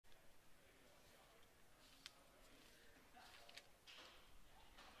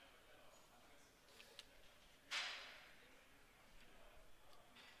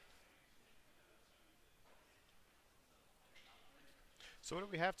So what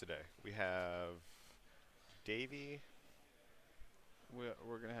do we have today? We have Davey.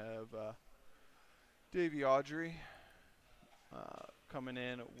 We're gonna have Davey Ardrey coming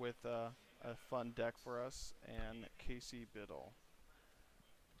in with a fun deck for us, and Bedel.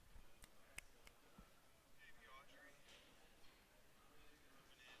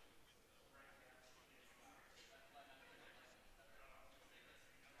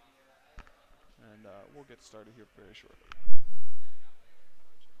 And we'll get started here very shortly.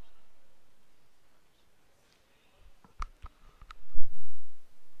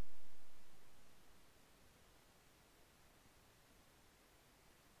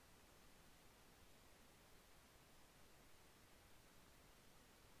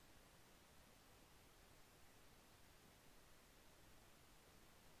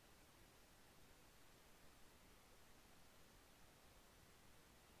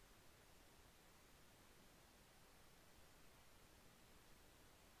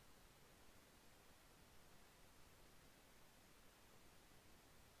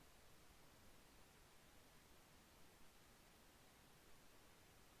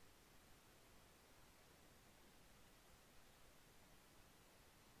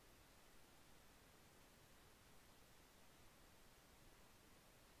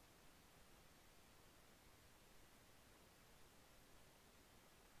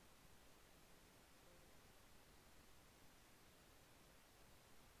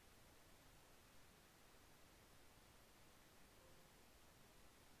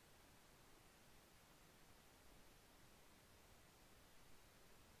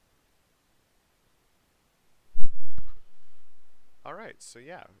 All right, so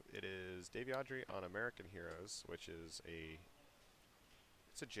yeah, it is Davey Audrey on American Heroes, which is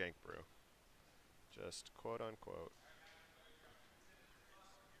it's a jank brew, just quote unquote.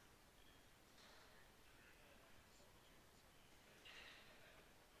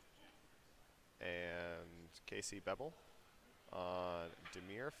 And Casey Bebel on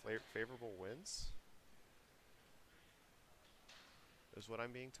Demir favorable wins is what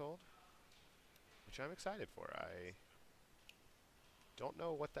I'm being told, which I'm excited for. I don't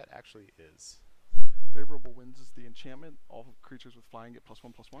know what that actually is. Favorable wins is the enchantment. All creatures with flying get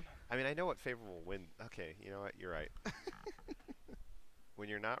 +1/+1. I mean, I know what favorable win. Okay, you know what? You're right. When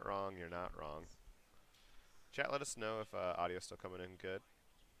you're not wrong, you're not wrong. Chat, let us know if audio's still coming in good.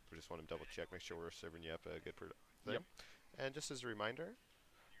 We just want to double check, make sure we're serving you up a good thing. Yep. And just as a reminder,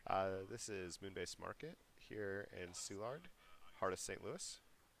 this is Moonbase Market here in Soulard, heart of St. Louis.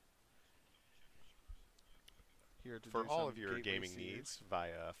 Here to For do all some of your Gateway gaming series. needs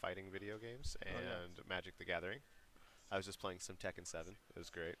via fighting video games and yeah. Magic the Gathering. I was just playing some Tekken 7. It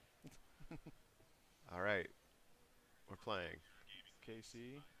was great. All right, we're playing.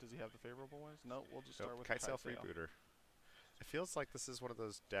 KC, does he have the favorable ones? No, we'll just start with Kitesail Kitesail. Freebooter. It feels like this is one of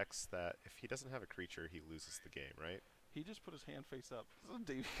those decks that if he doesn't have a creature, he loses the game, right? He just put his hand face up. So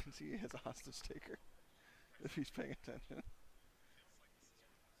Davey can see he has a hostage taker. If he's paying attention.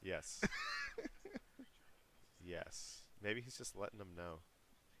 Yes. Yes. Maybe he's just letting them know.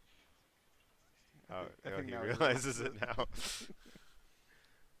 I think He now realizes it now.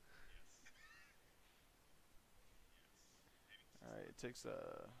 Alright, it takes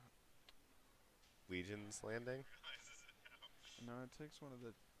a... Legion's Landing? No, it takes one of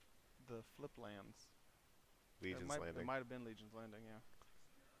the flip lands. Legion's It Landing. might have been Legion's Landing, yeah.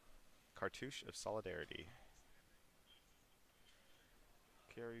 Cartouche of Solidarity.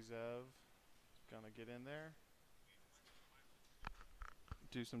 Carry Zev. Gonna get in there.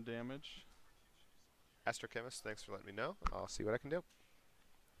 Do some damage. Astrochemist, thanks for letting me know. I'll see what I can do.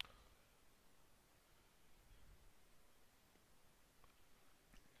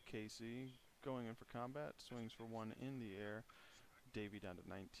 Casey going in for combat. Swings for 1 in the air. Davey down to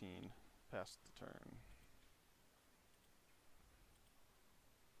 19. Past the turn.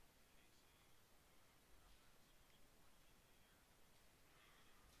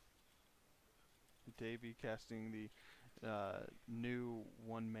 Davey casting the new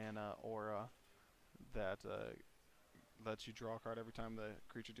 1 mana aura that lets you draw a card every time the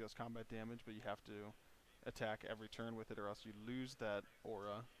creature deals combat damage, but you have to attack every turn with it or else you lose that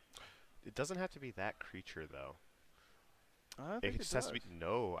aura. It doesn't have to be that creature, though. I think It just has to be...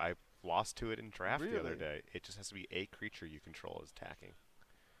 No, I lost to it in draft the other day. It just has to be a creature you control is attacking.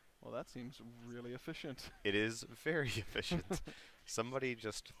 Well, that seems really efficient. It is very efficient. Somebody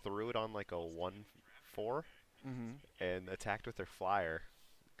just threw it on like a 1/4 and attacked with their flyer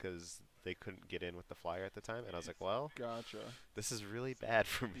because they couldn't get in with the flyer at the time. And I was like, well, gotcha. This is really bad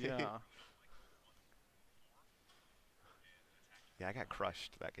for me. Yeah. Yeah, I got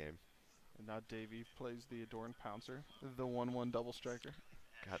crushed that game. And now Davey plays the Adorned Pouncer, the 1/1 double striker.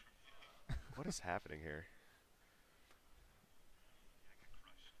 God, what is happening here?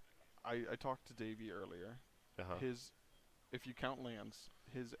 I talked to Davey earlier. Uh-huh. If you count lands,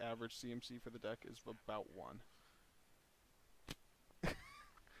 his average CMC for the deck is about 1.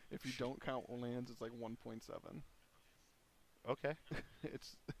 If you don't count lands, it's like 1.7. Okay.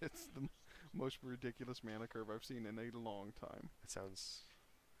 It's the most ridiculous mana curve I've seen in a long time. It sounds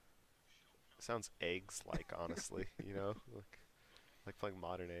eggs-like, honestly. You know, like playing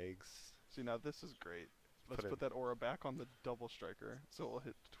modern eggs. See, now this is great. Let's put that aura back on the double striker, so it'll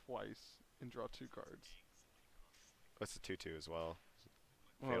hit twice and draw 2 cards. That's a 2/2 as well.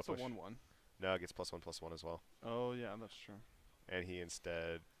 Well, it's a 1/1. No, it gets +1/+1 as well. Oh yeah, that's true. And he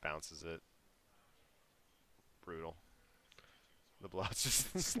instead bounces it. Brutal. The blowout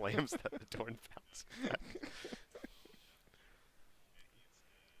just slams that Adorned Pouncer back.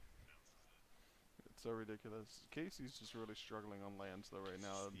 It's so ridiculous. Casey's just really struggling on lands though right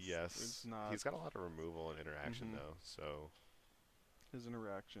now. Yes. It's not. He's got a lot of removal and interaction though, so his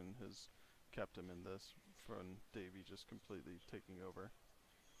interaction has kept him in this from Davey just completely taking over.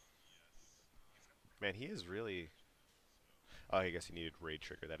 Man, he is really. Oh, I guess he needed Raid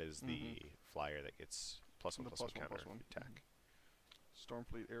Trigger. That is the flyer that gets +1/+1 counter attack.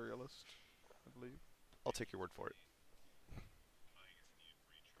 Stormfleet Aerialist, I believe. I'll take your word for it.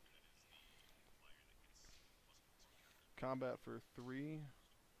 Combat for 3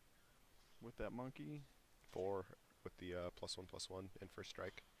 with that monkey. 4 with the +1/+1 and first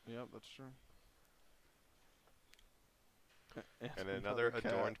strike. Yep, that's true. And another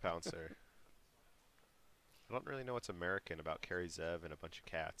Adorned Pouncer. I don't really know what's American about Carrie Zev and a bunch of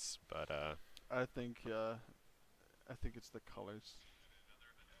cats, but I think it's the colors.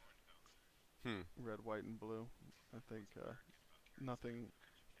 Red, white, and blue. I think nothing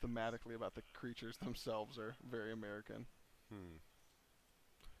thematically about the creatures themselves are very American.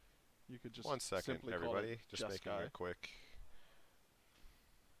 You could just 1 second, simply everybody. Call it just making a quick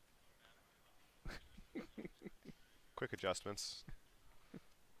adjustments.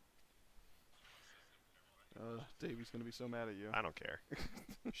 Davey's gonna be so mad at you. I don't care.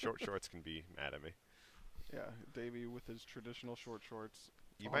 Short shorts can be mad at me. Yeah, Davey with his traditional short shorts.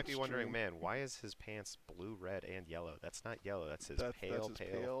 You might be wondering, man, why is his pants blue, red, and yellow? That's not yellow. That's his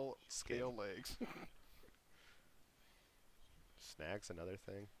pale scale legs. Snag's another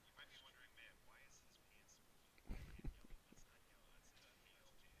thing.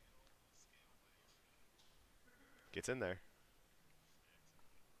 Gets in there.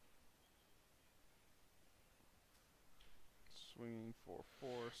 Swinging for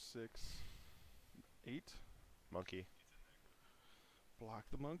 4, 6, 8. Monkey. Block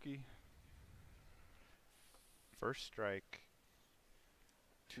the monkey. First strike.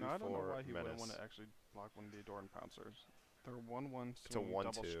 2/4 I don't know why he menace. wouldn't want to actually block one of the Adorned Pouncers. They're 1/1 It's a 1/2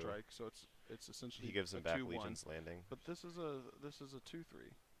 double strike, so it's essentially he gives him a back 2/1. Legion's Landing. But this is a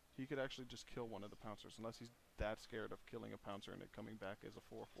 2/3. He could actually just kill one of the Pouncers unless he's that scared of killing a Pouncer and it coming back as a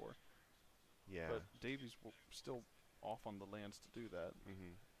 4/4. Yeah. But Davey's still off on the lands to do that.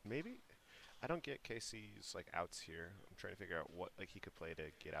 Maybe. I don't get KC's like outs here. I'm trying to figure out what like he could play to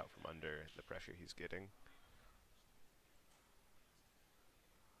get out from under the pressure he's getting.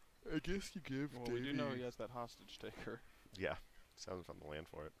 I guess you give Davey. We do know he has that hostage taker. Yeah. Sounds on the land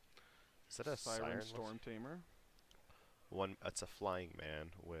for it. Is that a Siren Storm Tamer? It's a flying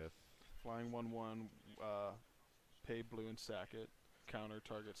man with flying 1/1, pay blue and sack it. Counter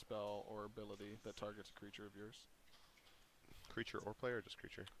target spell or ability that targets a creature of yours. Creature or player or just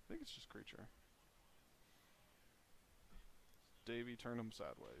creature? I think it's just creature. Davey, turn him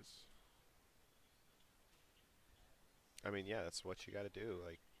sideways. I mean, yeah, that's what you got to do.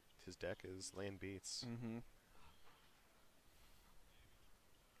 Like, his deck is land beats.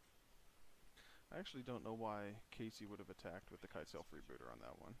 I actually don't know why Casey would have attacked with the Kitesail Freebooter on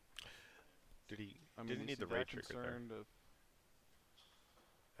that one. Did he? I mean, didn't need the raid trigger there.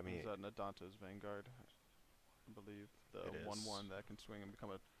 I mean, is that Nadanta's Vanguard? I believe the 1/1 that can swing and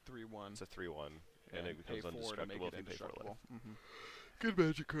become a 3/1. It's a 3/1, and it becomes indestructible if you pay 4 life. Good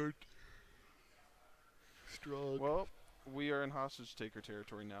magic card. Strong. Well, we are in hostage taker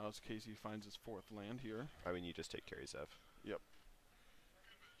territory now as Casey finds his 4th land here. I mean, you just take Carrie Zev. Yep.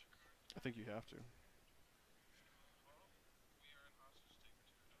 I think you have to.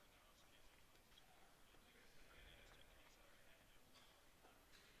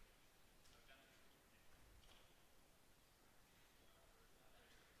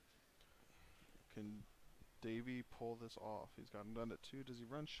 Can Davey pull this off? He's gotten done at 2. Does he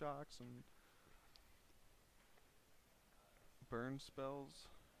run shocks and burn spells?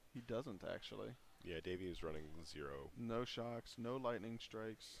 He doesn't actually. Yeah, Davey is running 0. No shocks, no lightning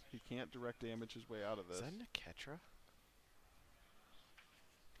strikes. He can't direct damage his way out of this. Is that a Ketra?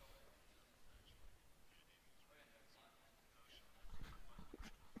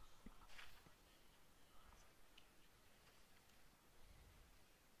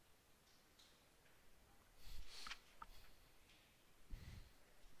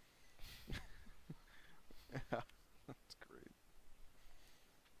 That's great.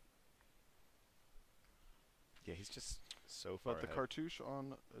 Yeah, he's just so far But the ahead. cartouche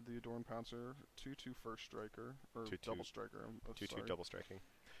on the Adorn Pouncer, 2/2 first striker, or 2/2 double striker. 2/2 double striking.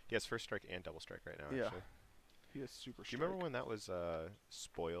 He has first strike and double strike right now, Yeah. actually. He has super Do strike. you remember when that was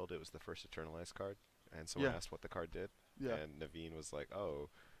spoiled? It was the first Eternalized card, and someone Yeah. asked what the card did, Yeah. and Naveen was like, "Oh,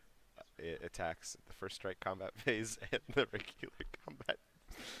 it attacks the first strike combat phase and the regular combat."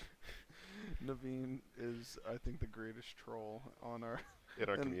 Naveen is, I think, the greatest troll on our In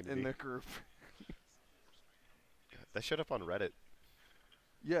our community. in the group. That showed up on Reddit.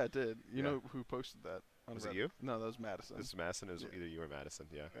 Yeah, it did. You Yeah. know who posted that? On Was Reddit? it you? No, that was Madison. This is Madison. It was Yeah. either you or Madison.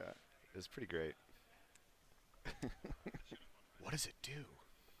 Yeah. Yeah. It was pretty great. What does it do?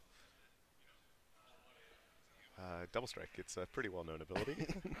 Double strike. It's a pretty well-known ability.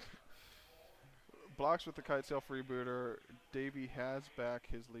 Blocks with the Kite Sail Freebooter. Davey has back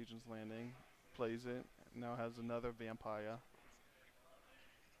his Legion's Landing. Plays it. Now has another Vampire.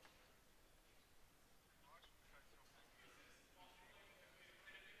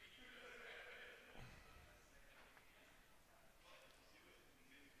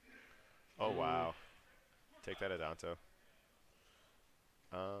 Oh, wow. Take that, Adanto.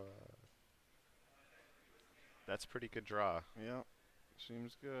 That's a pretty good draw. Yep.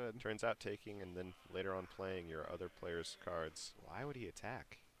 Seems good. Turns out taking and then later on playing your other player's cards. Why would he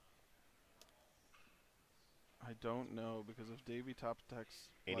attack? I don't know, because if Davey top attacks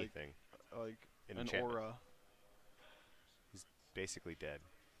Anything. like An an enchantment. aura, Basically dead.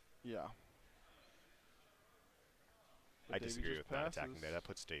 yeah. I But Davey disagree just with not attacking there.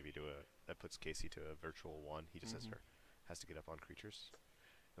 passes. That puts Casey to a virtual 1. He just Mhm. has to get up on creatures.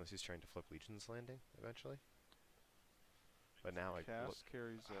 Unless he's trying to flip Legion's Landing eventually. But now I Cast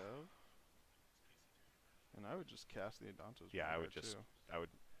carries Zev. And I would just cast the Adanto's. Yeah, I would Vanguard, just too. I would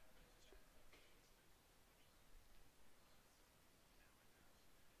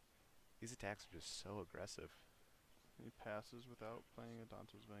These attacks are just so aggressive. He passes without playing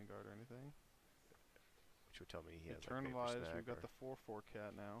Adanto's Vanguard or anything. Which would tell me he has like Vapor Eternalized, Snag we've got or the 4/4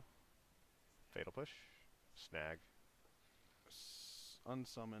 cat now. Fatal Push, Snag,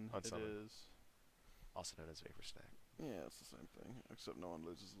 Unsummon, Unsummon. it is. also known as Vapor Snag. Yeah, it's the same thing, except no one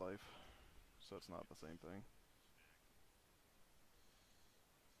loses life. So it's not the same thing.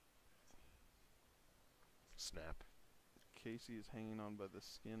 Snap. Casey is hanging on by the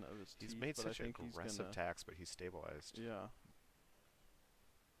skin of his He's teeth, made but such I think he's aggressive gonna. attacks, but he's stabilized. Yeah.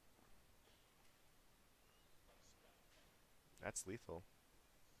 That's lethal.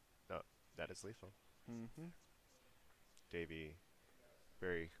 No, that is lethal. Mm-hmm. Davey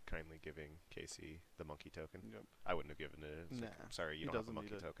very kindly giving Casey the monkey token. Yep. I wouldn't have given it. It's like, Nah, I'm sorry, you he don't have the doesn't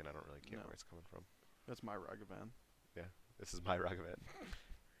monkey need it. token. I don't really get No. where it's coming from. That's my Ragavan. This is my Ragavan.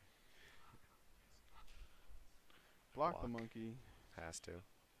 Block the Block. monkey. Has to.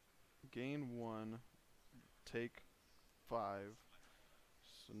 Gain 1. Take 5.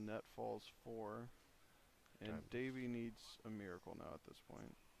 So net falls 4. And Done. Davey needs a miracle now at this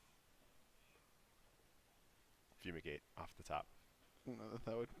point. Fumigate off the top.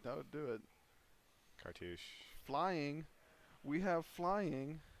 That would do it. Cartouche. Flying. We have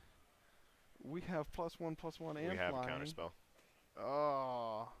flying. We have +1/+1 and We have flying. a counterspell.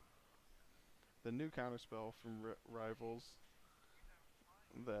 Oh. The new counterspell from Rivals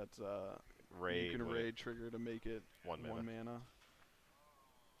that Raid. you can would it- raid trigger to make it 1 mana. 1 mana.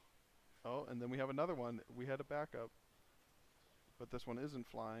 Oh, and then we have another one. We had a backup, but this one isn't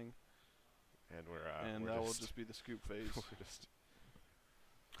flying, And we're and we're that will just be the scoop phase. we're just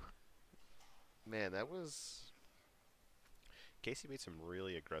Man, that was Casey made some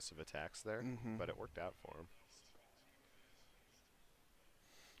really aggressive attacks there, Mhm. but it worked out for him.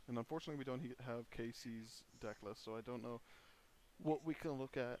 And unfortunately, we don't have Casey's deck list, so I don't know what we can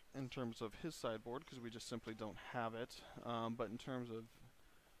look at in terms of his sideboard, because we just simply don't have it. But in terms of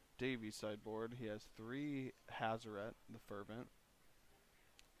Davey's sideboard, he has 3 Hazaret, the Fervent,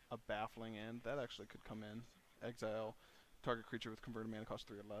 a Baffling End. That actually could come in. Exile target creature with converted mana cost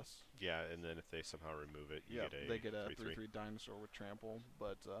 3 or less. Yeah, and then if they somehow remove it, you Yeah, get a they get a 3/3. 3/3 dinosaur with trample,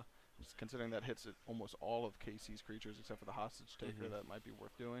 but just considering that hits almost all of Casey's creatures except for the hostage taker, Mhm. that might be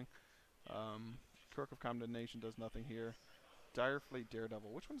worth doing. Croak of Condemnation does nothing here. Direfleet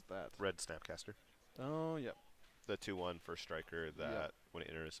Daredevil. Which one's that? Red Snapcaster. Oh, yep. The 2/1 first striker that Yep. when it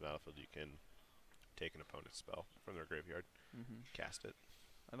enters the battlefield, you can take an opponent's spell from their graveyard, cast it.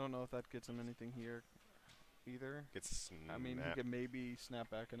 I don't know if that gets him anything here either. Gets I mean, he could maybe snap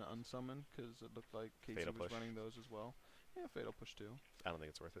back and unsummon because it looked like Casey Fatal was Push. running those as well. Yeah, Fatal Push too. I don't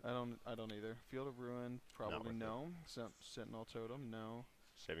think it's worth it. I don't either. Field of Ruin, probably worth no. Sentinel Totem, no.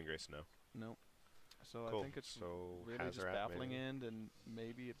 Saving Grace, no. Nope. So Cool. I think it's So really just Hazoret, baffling maybe? end, and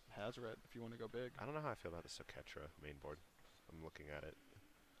maybe it Hazoret if you want to go big. I don't know how I feel about the Soketra main board. I'm looking at it.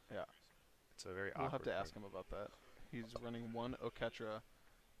 Yeah. It's a very We'll awkward have to ask thing. him about that. He's running one Oketra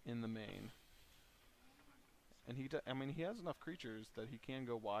in the main. And I mean, he has enough creatures that he can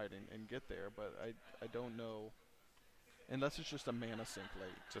go wide and get there, but I don't know. Unless it's just a mana sink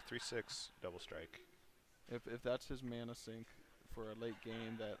late. It's a 3/6 double strike. If that's his mana sink for a late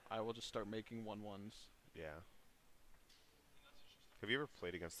game, that I will just start making 1/1s. Yeah. Have you ever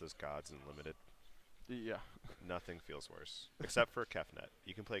played against those gods in Limited? Yeah. Nothing feels worse. Except for Kefnet.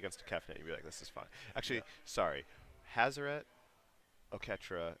 You can play against a Kefnet and you'd be like, this is fine. Actually, sorry. Hazoret,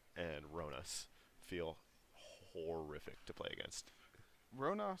 Oketra, and Ronas feel horrific to play against.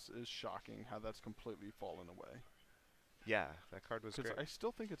 Ronas is shocking how that's completely fallen away. Yeah, that card was Because great. I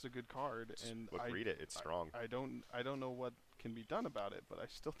still think it's a good card, and Look, read it. It's strong. I don't know what can be done about it, but I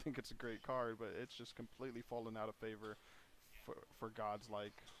still think it's a great card. But it's just completely fallen out of favor for gods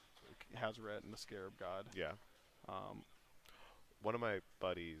like Hazoret and the Scarab God. Yeah. One of my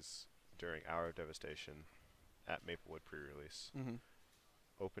buddies during Hour of Devastation at Maplewood pre-release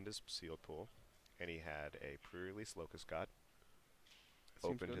opened his sealed pool, and he had a pre-release Locust God.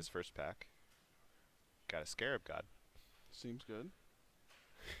 Seems Opened good. his first pack. Got a Scarab God. Seems good.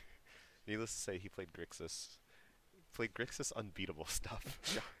 Needless to say, he played Grixis. Played Grixis unbeatable stuff.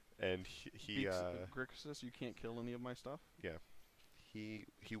 Yeah. And he Grixis, you can't kill any of my stuff. yeah. He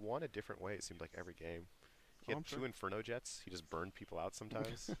won a different way, it seemed like, every game. He Oh, had I'm two sure. Inferno Jets. He just burned people out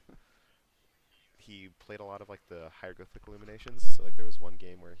sometimes. He played a lot of, like, the hieroglyphic illuminations. So, like, there was one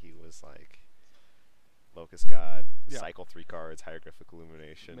game where he was, like, Locust God, Yeah. cycle 3 cards, hieroglyphic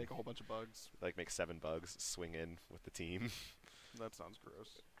illumination. Make a whole bunch of bugs. Like, make 7 bugs, swing in with the team. That sounds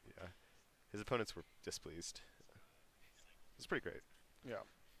gross. Yeah. His opponents were displeased. It's pretty great. Yeah.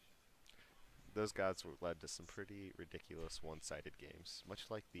 Those gods led to some pretty ridiculous one-sided games, much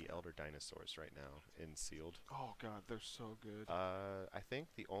like the Elder Dinosaurs right now in Sealed. Oh god, they're so good. I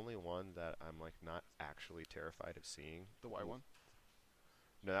think the only one that I'm like not actually terrified of seeing. The white one.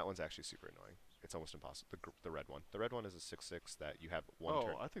 No, that one's actually super annoying. It's almost impossible. The red one. The red one is a 6/6 that you have one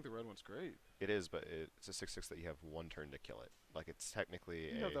turn. Oh, I think the red one's great. It is, but it's a 6/6 that you have one turn to kill it. Like it's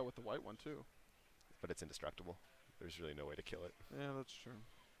technically You have that with the white one too. but it's indestructible. There's really no way to kill it. Yeah, that's true.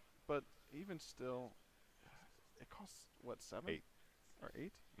 But even still, it costs what, 7? 8. Or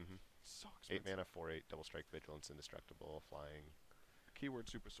 8? Mm-hmm. So 8 expensive. mana, 4/8, double strike, vigilance, indestructible, flying. Keyword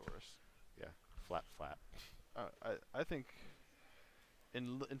Supersaurus. Yeah, flat. I think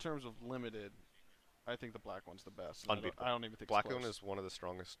in terms of limited, I think the black one's the best. And Unbeatable. I don't even think Black it's one close. is one of the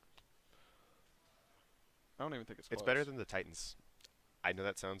strongest. I don't even think it's It's close. better than the Titans. I know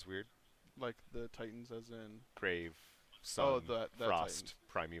that sounds weird. like the Titans, as in Grave, Sun, that Frost, Titans.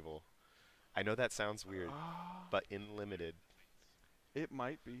 Primeval. I know that sounds weird, but in limited, It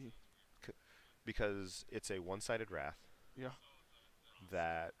might be. because it's a one-sided wrath Yeah.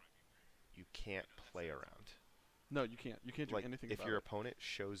 that you can't play around. No, you can't. You can't do Like anything if about your it. opponent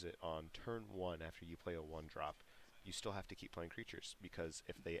shows it on turn 1 after you play a 1-drop, you still have to keep playing creatures because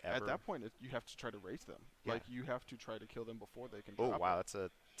if they ever At that point, you have to try to race them. Yeah. Like you have to try to kill them before they can. oh drop wow, it. that's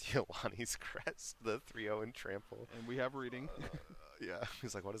a Tialani's Crest, the 3/0 and trample. And we have reading. Yeah,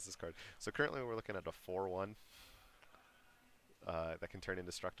 he's like, what is this card? So currently we're looking at a 4/1 that can turn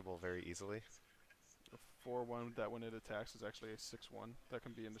indestructible very easily. 4/1 that when it attacks is actually a 6/1 that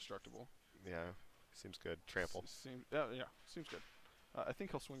can be indestructible. Yeah, seems good. Trample. Seems seems good. I think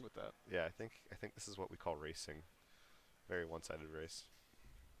he'll swing with that. Yeah, I think this is what we call racing. Very one-sided race.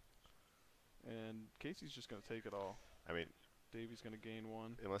 And Casey's just gonna take it all. I mean, Davey's gonna gain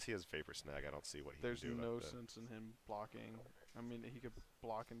 1. unless he has Vapor Snag, I don't see what he There's can do no about that. sense in him blocking. I mean, he could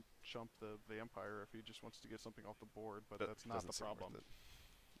block and chump the vampire if he just wants to get something off the board, but That that's not the doesn't seem worth problem. it.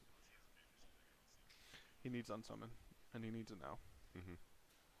 He needs unsummon, and he needs it now. Mhm.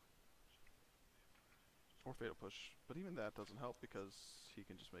 Or fatal push, but even that doesn't help because he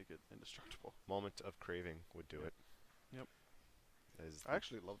can just make it indestructible. Moment of Craving would do it. Yep. That is I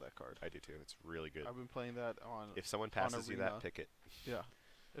actually love that card. I do too. It's really good. I've been playing that on. If someone passes you Arena. that, pick it. Yeah.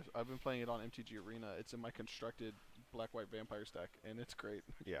 I've been playing it on MTG Arena. It's in my constructed black-white vampire stack, and it's great.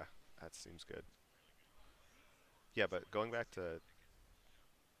 Yeah, that seems good. Yeah, but going back to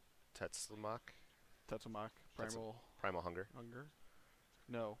Tetslamak, Tetsumak, Primal Primal Hunger, Hunger.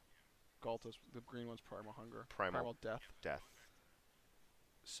 No, Galta's the green one's Primal Hunger. Primal Primal Death. Death.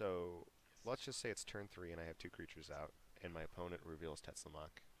 So let's just say it's turn 3 and I have 2 creatures out, and my opponent reveals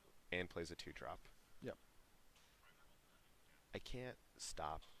Tetslamak and plays a 2-drop. Yep. I can't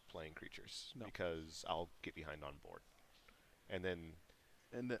stop playing creatures No. because I'll get behind on board. And then...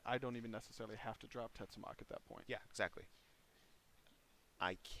 And I don't even necessarily have to drop Tetsumak at that point. Yeah, exactly.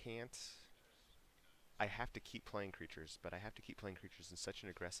 I can't... I have to keep playing creatures, but I have to keep playing creatures in such an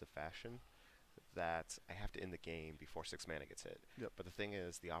aggressive fashion that I have to end the game before 6 mana gets hit. Yep. But the thing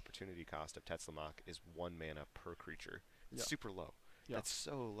is, the opportunity cost of Tetslamak is 1 mana per creature. It's super low. Yeah. That's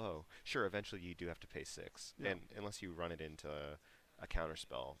so low. Sure, eventually you do have to pay 6. Yeah. And unless you run it into a counter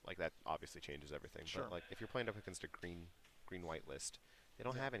spell, like that obviously changes everything. Sure. But like if you're playing up against a green-white list, they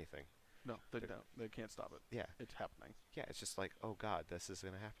don't have anything. No, they don't. They can't stop it. Yeah. It's happening. Yeah, it's just like, oh god, this is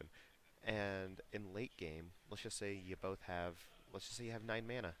going to happen. And in late game, let's just say you have 9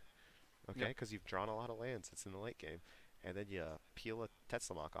 mana. Okay, because you've drawn a lot of lands. It's in the late game. And then you peel a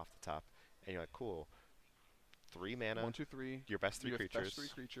Tetslamak off the top, and you're like, cool. 3 mana. 1, 2, 3. Your best 3 creatures. Best 3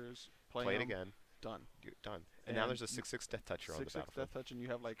 creatures. Play it again. Done. You're done. And now there's a 6/6 Death Toucher on the 6/6 battlefield. Death Touch, and you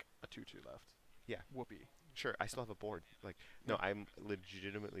have like a 2/2 left. Yeah. Whoopee. Sure, I still have a board. Like, no, I'm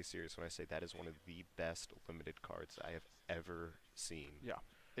legitimately serious when I say that is one of the best limited cards I have ever seen. Yeah.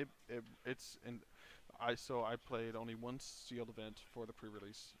 It's and I played only one sealed event for the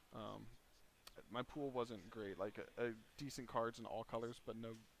pre-release. My pool wasn't great. Like a decent cards in all colors, but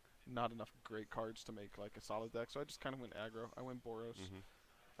not enough great cards to make like a solid deck. So I just kind of went aggro. I went Boros.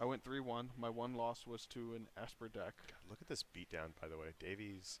 I went 3-1. My one loss was to an Esper deck. God, look at this beatdown, by the way.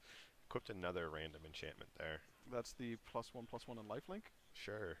 Davey's equipped another random enchantment there. That's the +1/+1 on lifelink.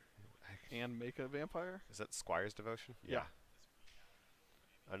 Sure. And make a vampire. Is that Squire's Devotion? Yeah.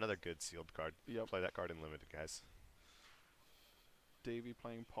 Another good sealed card. Yep. Play that card in limited, guys. Davey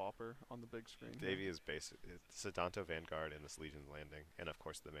playing Pauper on the big screen. Davey is basic. It's Sedanto Vanguard and this Legion's Landing, and of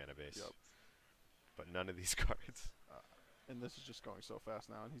course the mana base. Yep. But none of these cards. And this is just going so fast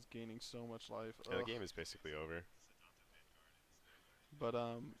now, and he's gaining so much life. Yeah, the game is basically over. But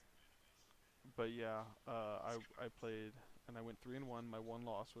yeah, I played, and I went 3-1. My one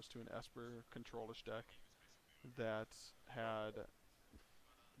loss was to an Esper controlish deck that had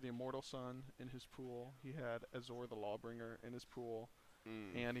the Immortal Sun in his pool. He had Azor the Lawbringer in his pool,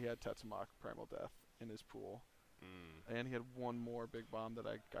 and he had Tetsumak Primal Death in his pool. And he had one more big bomb that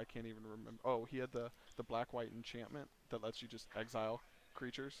I can't even remember. Oh, he had the black-white enchantment that lets you just exile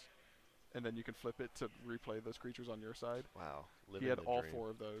creatures, and then you can flip it to replay those creatures on your side. Wow. He had all 4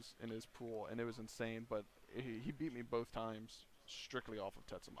 of those in his pool, and it was insane, but he beat me both times strictly off of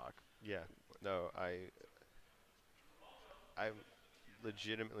Tetsumak. Yeah. No, I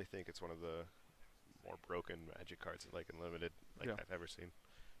legitimately think it's one of the more broken Magic cards like in limited I've ever seen.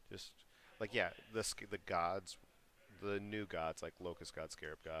 Just like the gods, the new gods like Locust God,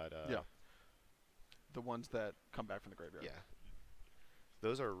 Scarab God. The ones that come back from the graveyard. Yeah.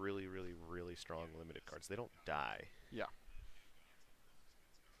 Those are really, really, really strong limited cards. They don't die. Yeah.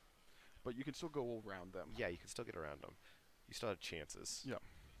 But you can still go around them. Yeah, you can still get around them. You still have chances. Yeah.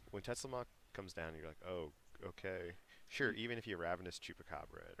 When Tetsumak comes down, you're like, oh, okay. Sure, even if you Ravenous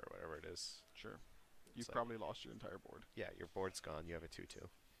Chupacabra it or whatever it is. Sure. You've probably lost your entire board. Yeah, your board's gone. You have a 2/2.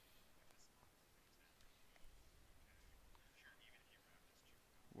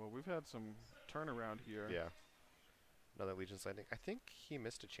 Well, we've had some turnaround here. Yeah. Another Legion's Landing. I think he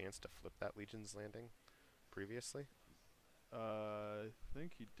missed a chance to flip that Legion's Landing previously. I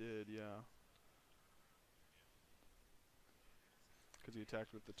think he did, yeah. Because he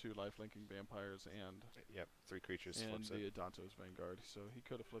attacked with the 2 life-linking vampires and 3 creatures. and Flips the it. Adanto's Vanguard, so he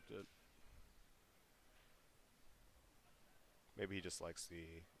could have flipped it. Maybe he just likes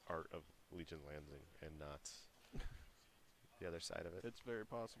the art of Legion Landing and not the other side of it. It's very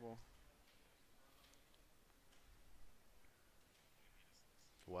possible.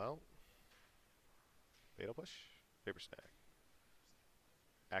 Well, Fatal Push, Paper Snag,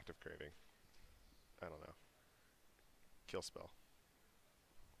 Active Craving. I don't know. Kill Spell.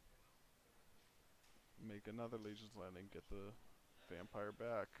 Make another Legion's Landing, get the vampire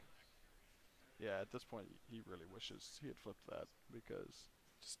back. Yeah, at this point, he really wishes he had flipped that because...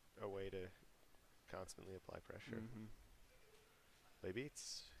 Just a way to constantly apply pressure. Play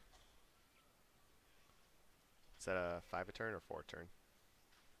beats. Is that a 5 a turn or 4 a turn?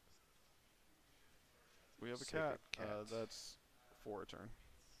 We have a Sacred cat. cat. That's 4 a turn.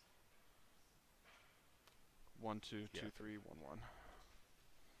 1, 2, 2, Yeah. 3, 1, 1.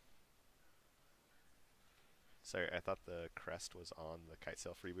 Sorry, I thought the crest was on the kite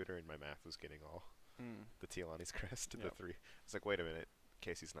sail freebooter, and my math was getting all the Tialani's crest to the 3. I was like, wait a minute,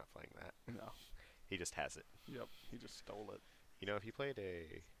 Casey's not playing that. No. He just has it. Yep, he just stole it. You know, if he played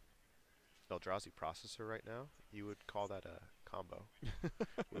a Eldrazi processor right now, you would call that a combo.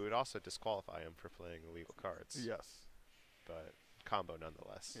 We would also disqualify him for playing illegal cards. Yes. But combo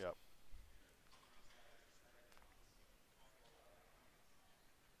nonetheless. Yep.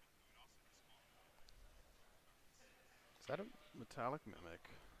 Is that a Metallic Mimic?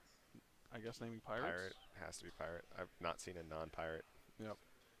 I guess naming pirates? pirate? Has to be pirate. I've not seen a non-pirate. Yep.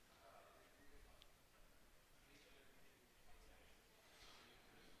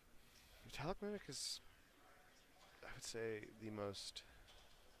 Metallic Mimic is, I would say, the most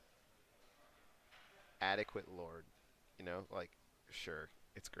adequate lord. You know, like, sure,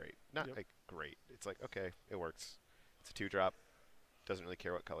 it's great. Not like great. It's like, okay, it works. It's a 2-drop. Doesn't really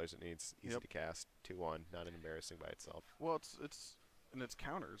care what colors it needs. Easy to cast. 2/1. Not an embarrassing by itself. Well, it's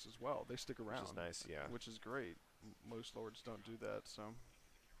counters as well. They stick around. Which is nice, yeah. Which is great. Most lords don't do that, so.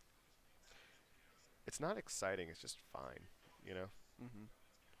 It's not exciting. It's just fine, you know? Mm-hmm.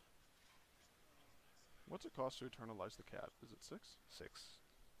 What's it cost to eternalize the cat? Is it 6? 6.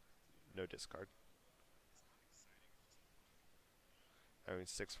 No discard. I mean,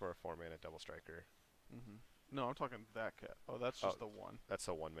 6 for a 4-mana double striker. Mm-hmm. No, I'm talking that cat. Oh, that's just the 1. That's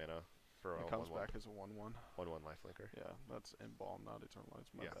a 1-mana for it a comes 1/1. back as a 1/1. 1/1 lifelinker. Yeah, that's Embalm, not Eternalize.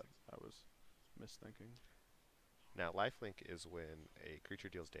 My bad. I was misthinking. Now, lifelink is when a creature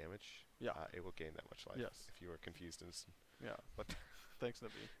deals damage. Yeah. It will gain that much life. Yes. If you were confused. Yeah. What? Thanks,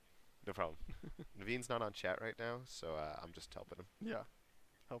 Navi. No problem. Naveen's not on chat right now, so I'm just helping him. Yeah.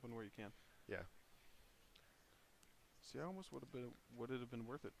 Helping where you can. Yeah. See, I almost would it have been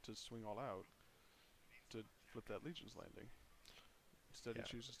worth it to swing all out to flip that Legion's Landing. Instead, he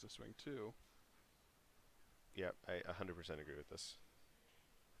chooses to swing 2. Yep, I 100% agree with this.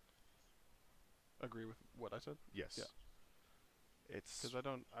 Agree with what I said? Yes. Yeah. It's because I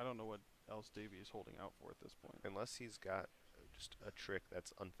don't know what else Davey is holding out for at this point. Unless he's got just a trick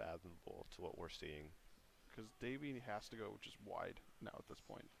that's unfathomable to what we're seeing. Because Davey has to go just wide now at this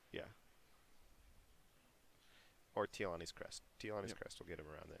point. Yeah. Or Tialani's crest. Tialani's crest will get him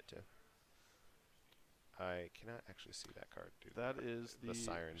around that too. I cannot actually see that card, dude. That is the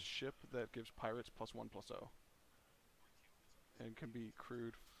siren ship that gives pirates +1/+0. And can be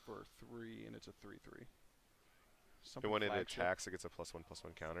crewed for 3, and it's a 3/3. And when it attacks, it gets a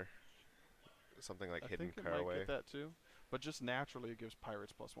 +1/+1 counter. Something like Hidden I think it Caraway. might get that too. But just naturally, it gives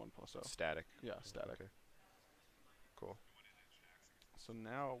pirates +1/+0. Static. Yeah, static. Okay. Cool. So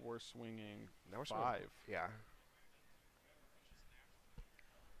now we're swinging 5. Swinging, yeah.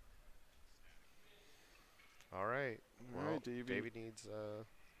 All right. All right, Davey.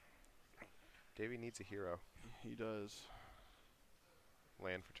 Davey needs a hero. He does.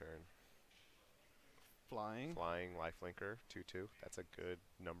 Land for turn. Flying. Flying lifelinker 2/2. That's a good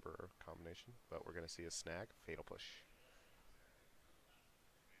number combination, but we're gonna see a snag. Fatal Push.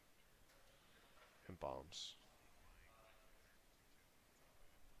 And bombs.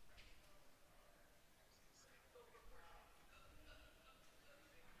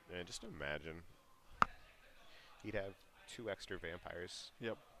 And just imagine he'd have 2 extra vampires.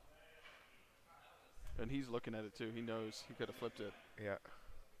 Yep. And he's looking at it too. He knows he could have flipped it. Yeah.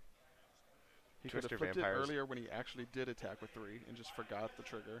 He could have flipped it earlier when he actually did attack with 3 and just forgot the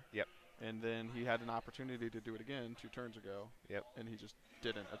trigger. Yep. And then he had an opportunity to do it again 2 turns ago. Yep. And he just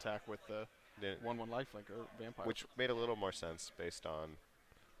didn't attack with the 1/1 lifelinker vampire. Which made a little more sense based on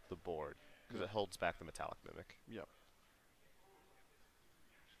the board, because it holds back the Metallic Mimic. Yep.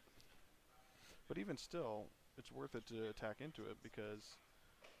 But even still, it's worth it to attack into it, because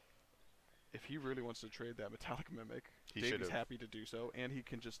if he really wants to trade that Metallic Mimic, Davey's happy to do so, and he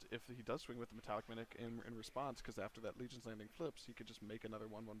can just, if he does swing with the Metallic Mimic in response, because after that Legion's Landing flips, he could just make another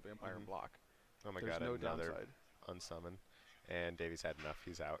 1/1 vampire and block. Oh my There's god, no another downside. unsummon. And Davey's had enough,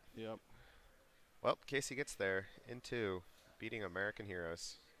 he's out. Yep. Well, Casey gets there in 2, beating American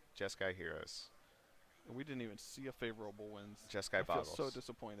Heroes, Jeskai Heroes. And we didn't even see a favorable wins. Jeskai Boggles. I feel so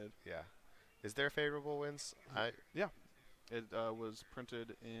disappointed. Yeah. Is there favorable wins? Yeah. It was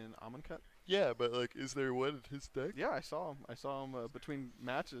printed in Amonkhet. Yeah, but like, is there one in his deck? Yeah, I saw him. I saw him between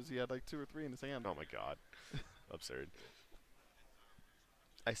matches. He had like 2 or 3 in his hand. Oh my god. Absurd.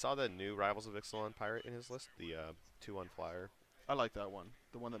 I saw the new Rivals of Ixalan Pirate in his list, the 2/1 flyer. I like that one.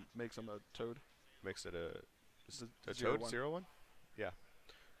 The one that makes him a toad. Makes it a zero toad one. 0/1? Yeah.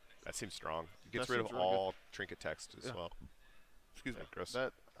 That seems strong. It gets That rid of seems really all trinket text as well. Excuse me, gross.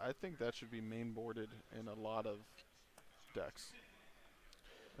 I think that should be main boarded in a lot of decks.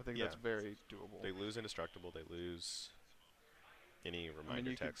 I think Yeah. that's very doable. They lose indestructible. They lose any I mean,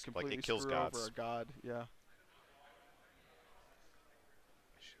 reminder you could text. Like completely it kills screw over gods. a god, yeah.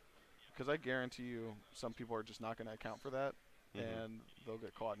 Because I guarantee you, some people are just not going to account for that, and they'll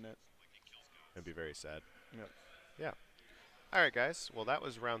get caught in it. It'd be very sad. Yep. Yeah. All right, guys. Well, that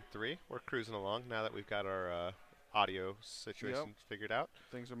was round 3. We're cruising along now that we've got our audio situation figured out.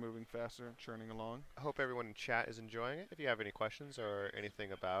 Things are moving faster, churning along. I hope everyone in chat is enjoying it. If you have any questions or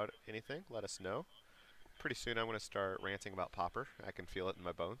anything about anything, let us know. Pretty soon I'm going to start ranting about Popper. I can feel it in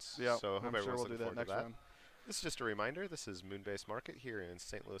my bones. Yeah, So I hope I'm sure everyone's we'll do looking that forward next to that. round. This is just a reminder. This is Moonbase Market here in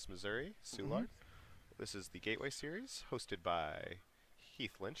St. Louis, Missouri, Soulard. This is the Gateway series hosted by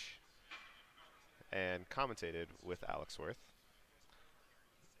Heath Lynch and commentated with Alex Worth.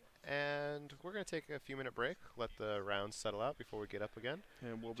 And we're going to take a few-minute break, let the rounds settle out before we get up again.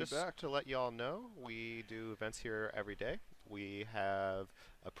 And we'll Just be back. to let you all know, we do events here every day. We have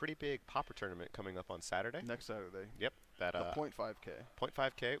a pretty big Popper tournament coming up on Saturday. Next Saturday. Yep. That A 0.5K.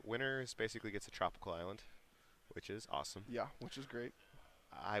 0.5K. Winner basically gets a tropical island, which is awesome. Yeah, which is great.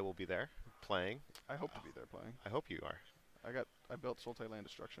 I will be there playing. I hope to be there playing. I hope you are. I built Sultai Land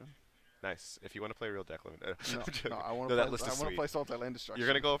Destruction. Nice. If you want to play real deck, let me No, I want that to list is play sweet. Sultai Land Destruction. You're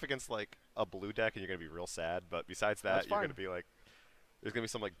going to go up against like a blue deck and you're going to be real sad, but besides that, That's you're going fine. to be like, there's going to be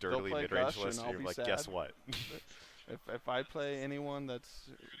some like They'll dirtily play mid-range Gush and list and I'll you're be like, sad. guess what? If I play anyone that's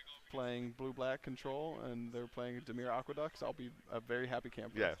playing blue-black control and they're playing Dimir Aqueducts, I'll be a very happy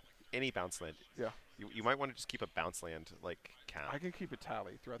camper. Yeah. Any bounce land. Yeah. You might want to just keep a bounce land like count. I can keep a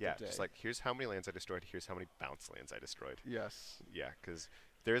tally throughout Yeah, the day. just like, here's how many lands I destroyed, here's how many bounce lands I destroyed. Yes. Yeah, because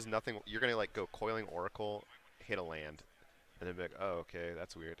there's nothing, you're going to like go Coiling Oracle, hit a land, and then be like, oh, okay,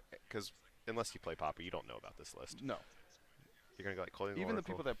 that's weird. Because unless you play Poppy, you don't know about this list. No. You're going to go like Coiling Even Oracle. the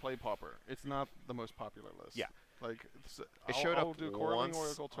people that play Pauper, it's not the most popular list. Yeah. Like, It showed I'll up do Coiling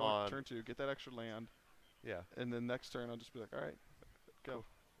once Oracle on- turn 2, get that extra land, Yeah. and then next turn I'll just be like, all right, go.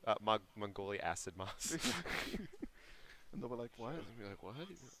 Mongolia Acid Moss. And they'll be like, what? I'll be like, what?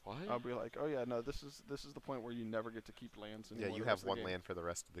 What? I'll be like, oh yeah, no, this is the point where you never get to keep lands anymore. Yeah, you the have rest of the one game. land for the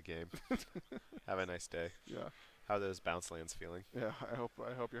rest of the game. Have a nice day. Yeah, How are those bounce lands feeling? yeah. I hope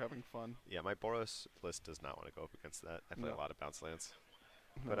you're having fun. Yeah, my Boros list does not want to go up against that. I play No. a lot of bounce lands.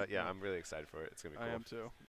 No, But yeah, no. I'm really excited for it. It's going to be I cool. am too.